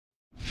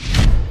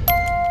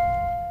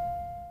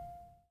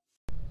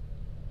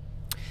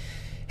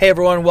Hey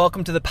everyone,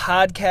 welcome to the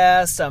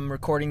podcast. I'm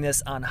recording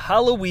this on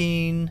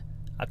Halloween,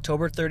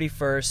 October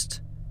 31st,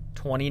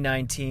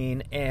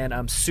 2019, and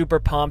I'm super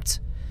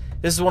pumped.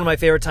 This is one of my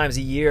favorite times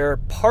of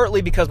year,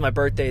 partly because my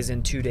birthday is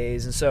in 2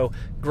 days, and so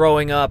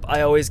growing up,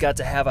 I always got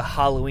to have a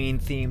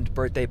Halloween-themed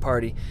birthday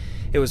party.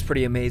 It was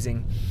pretty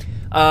amazing.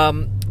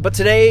 But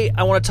today,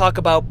 I want to talk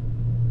about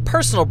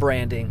personal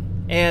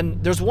branding,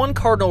 and there's one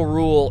cardinal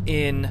rule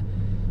in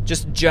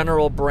just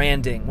general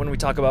branding when we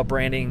talk about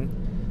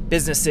branding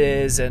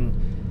businesses and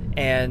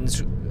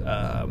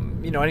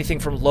anything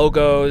from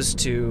logos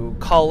to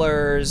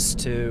colors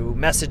to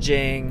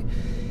messaging,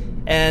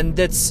 and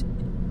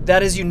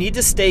that is you need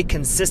to stay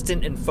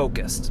consistent and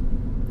focused.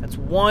 That's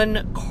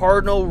one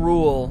cardinal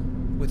rule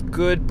with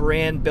good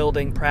brand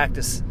building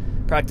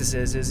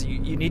practices is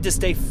you need to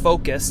stay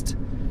focused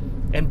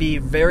and be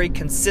very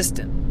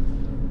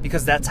consistent,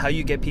 because that's how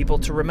you get people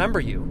to remember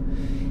you.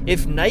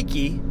 If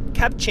Nike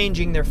kept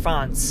changing their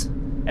fonts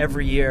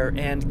every year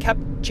and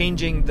kept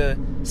changing the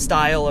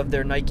style of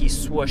their Nike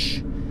swoosh,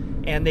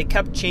 and they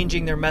kept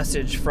changing their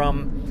message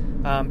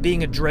from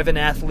being a driven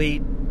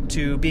athlete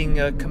to being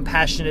a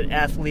compassionate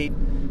athlete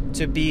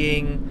to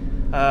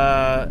being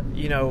to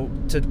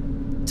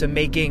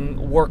making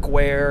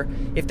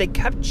workwear, if they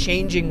kept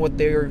changing what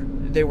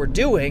they were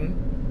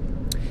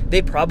doing,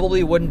 they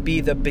probably wouldn't be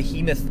the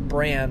behemoth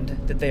brand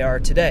that they are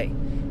today.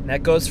 And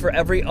that goes for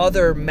every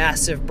other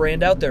massive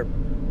brand out there.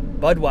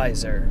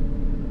 Budweiser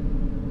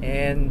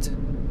and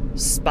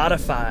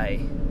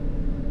Spotify,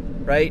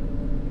 right?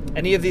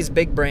 Any of these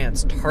big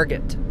brands,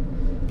 Target.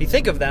 If you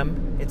think of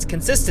them, it's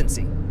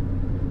consistency.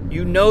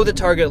 You know the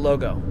Target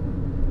logo.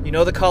 You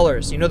know the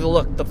colors. You know the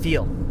look, the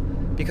feel,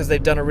 because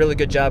they've done a really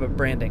good job of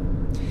branding.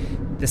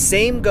 The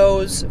same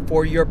goes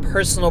for your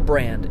personal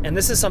brand. And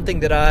this is something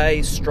that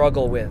I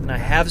struggle with, and I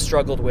have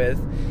struggled with,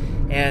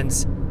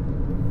 and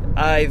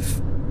I've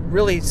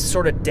really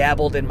sort of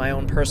dabbled in my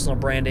own personal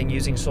branding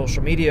using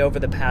social media over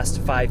the past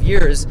 5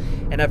 years,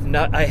 and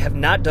I have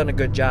not done a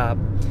good job,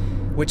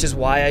 which is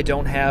why I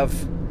don't have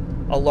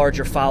a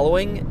larger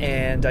following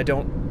and I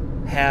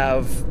don't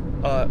have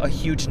a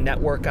huge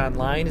network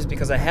online, is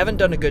because I haven't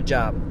done a good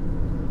job.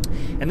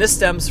 And this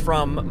stems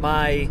from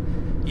my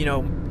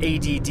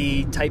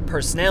ADD type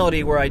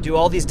personality, where I do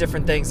all these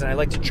different things and I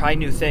like to try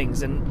new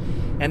things, and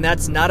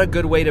that's not a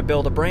good way to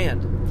build a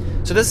brand.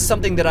 So this is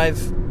something that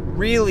I've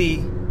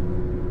really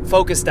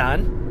focused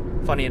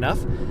on, funny enough,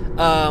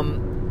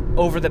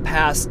 over the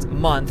past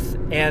month,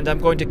 and I'm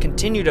going to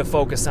continue to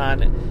focus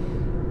on,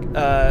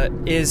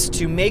 is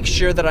to make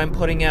sure that I'm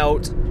putting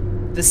out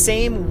the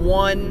same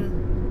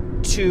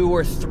 1, 2,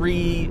 or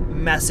 3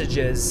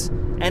 messages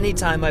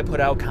anytime I put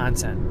out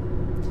content.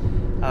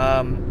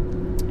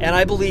 And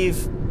I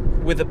believe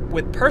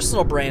with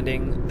personal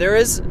branding, there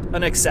is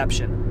an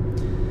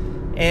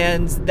exception.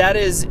 And that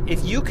is,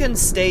 if you can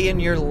stay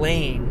in your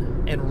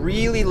lane and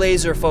really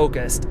laser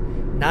focused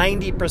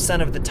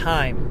 90% of the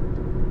time,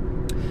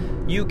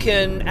 you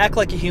can act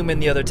like a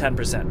human the other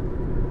 10%.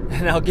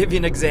 And I'll give you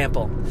an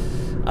example.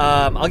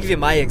 I'll give you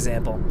my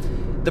example.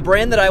 The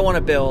brand that I want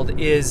to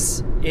build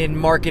is in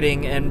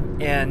marketing and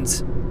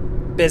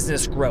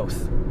business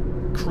growth,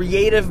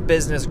 creative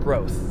business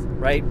growth,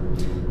 right?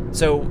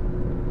 So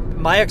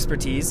my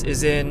expertise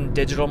is in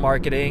digital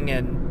marketing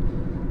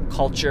and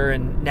culture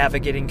and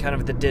navigating kind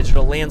of the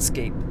digital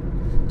landscape,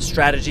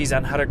 strategies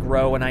on how to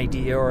grow an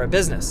idea or a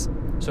business.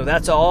 So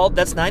that's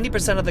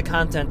 90% of the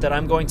content that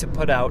I'm going to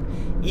put out,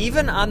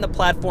 even on the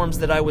platforms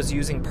that I was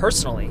using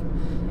personally,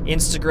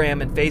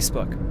 Instagram and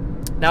Facebook.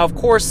 Now, of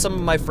course, some of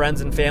my friends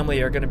and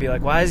family are going to be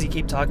like, why does he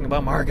keep talking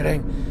about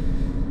marketing?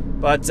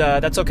 But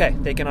that's okay.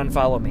 They can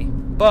unfollow me.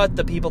 But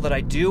the people that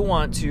I do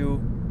want to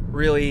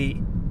really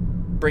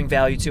bring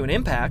value to and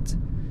impact,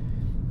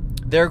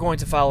 they're going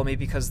to follow me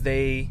because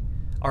they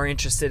are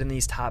interested in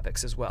these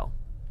topics as well.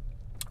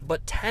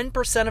 But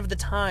 10% of the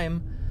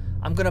time,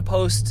 I'm going to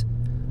post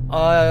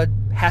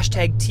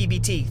hashtag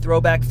TBT,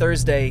 Throwback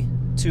Thursday,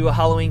 to a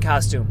Halloween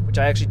costume, which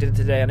I actually did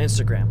today on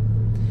Instagram.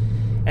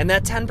 And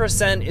that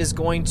 10% is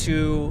going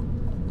to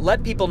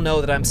let people know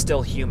that I'm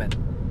still human.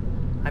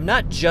 I'm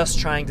not just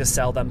trying to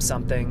sell them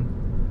something.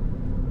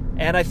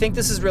 And I think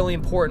this is really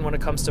important when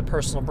it comes to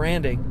personal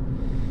branding.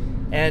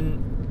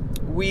 And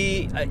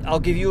I'll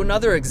give you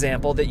another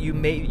example that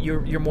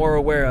you're more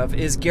aware of,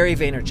 is Gary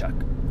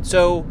Vaynerchuk.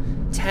 So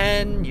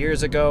 10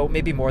 years ago,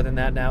 maybe more than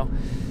that now,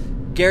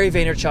 Gary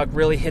Vaynerchuk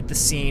really hit the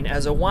scene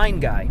as a wine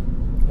guy.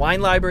 Wine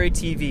Library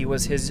TV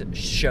was his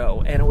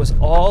show, and it was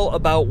all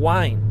about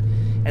wine.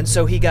 And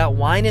so he got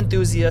wine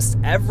enthusiasts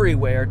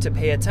everywhere to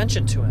pay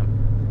attention to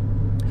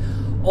him.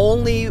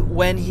 Only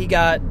when he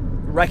got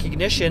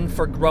recognition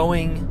for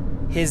growing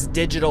his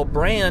digital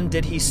brand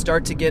did he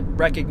start to get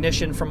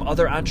recognition from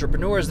other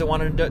entrepreneurs that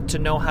wanted to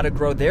know how to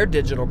grow their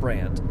digital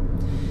brand.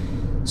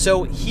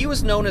 So he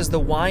was known as the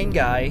wine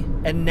guy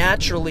and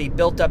naturally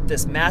built up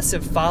this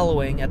massive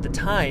following at the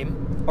time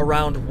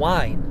around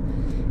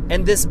wine.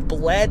 And this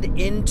bled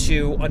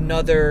into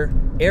another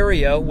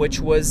area, which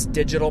was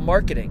digital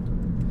marketing.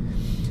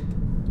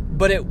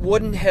 But it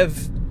wouldn't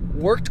have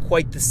worked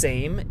quite the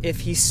same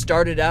if he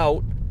started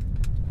out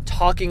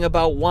talking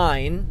about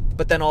wine,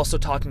 but then also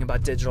talking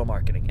about digital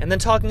marketing, and then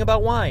talking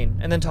about wine,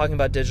 and then talking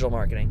about digital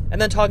marketing,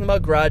 and then talking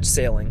about garage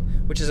sailing,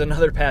 which is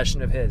another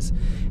passion of his,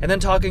 and then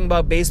talking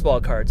about baseball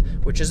cards,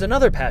 which is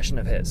another passion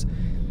of his.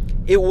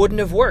 It wouldn't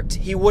have worked.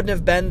 He wouldn't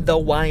have been the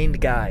wine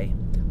guy.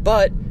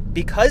 But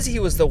because he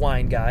was the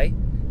wine guy,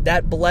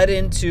 that bled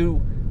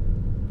into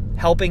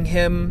helping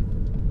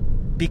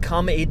him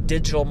become a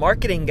digital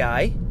marketing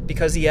guy,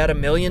 because he had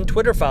 1 million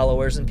Twitter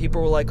followers, and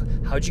people were like,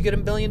 how'd you get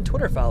 1 million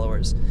Twitter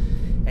followers?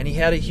 And he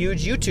had a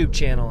huge YouTube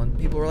channel, and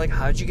people were like,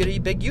 how'd you get a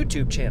big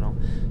YouTube channel?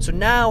 So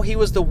now he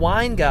was the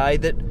wine guy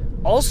that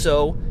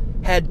also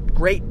had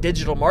great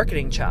digital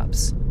marketing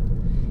chops.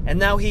 And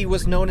now he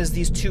was known as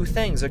these two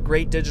things, a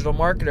great digital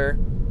marketer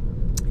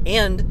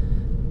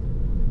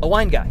and a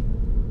wine guy.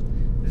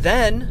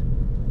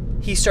 Then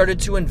he started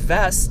to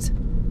invest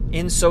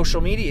in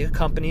social media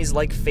companies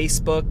like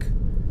Facebook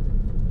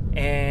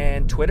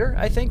and Twitter,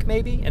 I think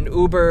maybe, and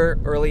Uber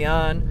early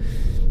on,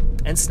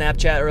 and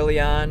Snapchat early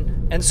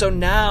on. And so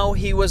now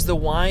he was the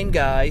wine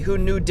guy who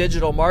knew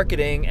digital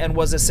marketing and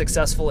was a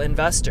successful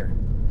investor.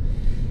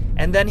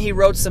 And then he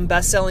wrote some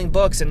best-selling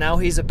books, and now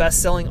he's a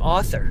best-selling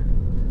author.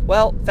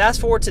 Well, fast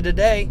forward to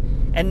today,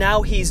 and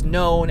now he's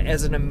known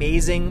as an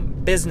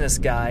amazing business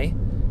guy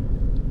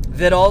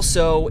that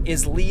also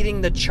is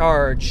leading the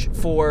charge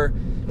for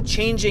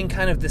changing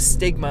kind of the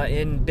stigma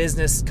in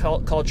business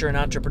culture and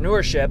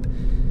entrepreneurship,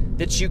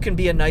 that you can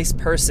be a nice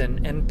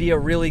person and be a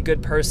really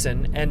good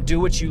person and do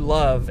what you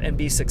love and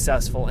be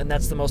successful, and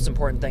that's the most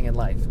important thing in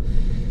life.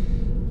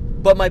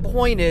 But my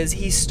point is,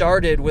 he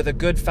started with a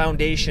good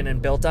foundation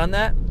and built on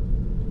that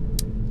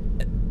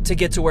to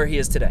get to where he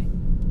is today.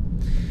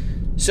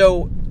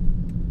 So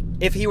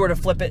if he were to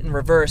flip it in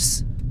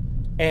reverse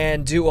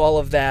and do all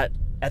of that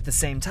at the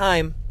same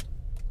time,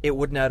 it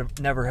would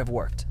never have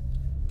worked.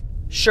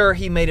 Sure,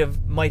 he might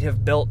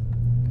have built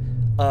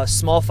a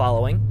small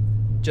following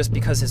just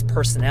because his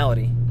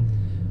personality,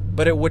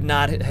 but it would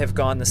not have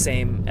gone the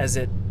same as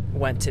it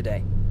went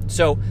today.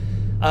 So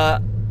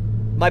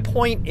my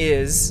point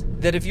is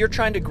that if you're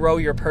trying to grow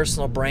your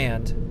personal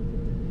brand,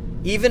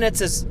 even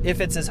if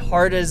it's as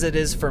hard as it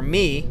is for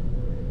me,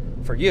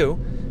 for you,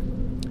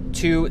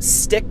 to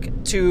stick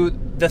to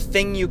the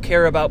thing you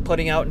care about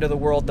putting out into the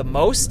world the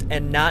most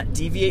and not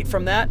deviate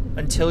from that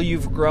until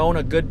you've grown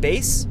a good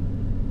base.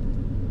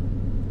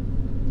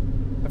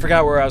 I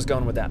forgot where I was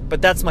going with that,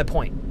 but that's my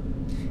point,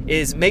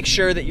 is make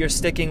sure that you're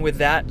sticking with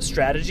that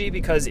strategy,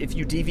 because if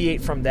you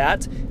deviate from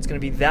that, it's going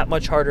to be that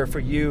much harder for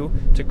you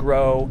to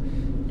grow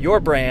your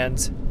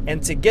brand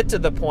and to get to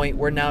the point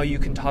where now you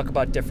can talk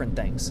about different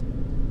things.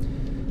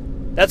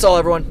 That's all,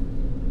 everyone.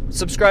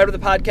 Subscribe to the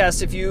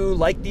podcast if you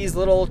like these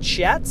little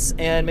chats,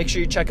 and make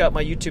sure you check out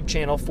my YouTube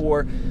channel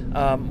for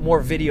more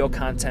video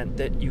content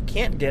that you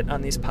can't get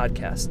on these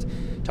podcasts.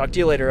 Talk to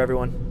you later,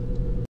 everyone.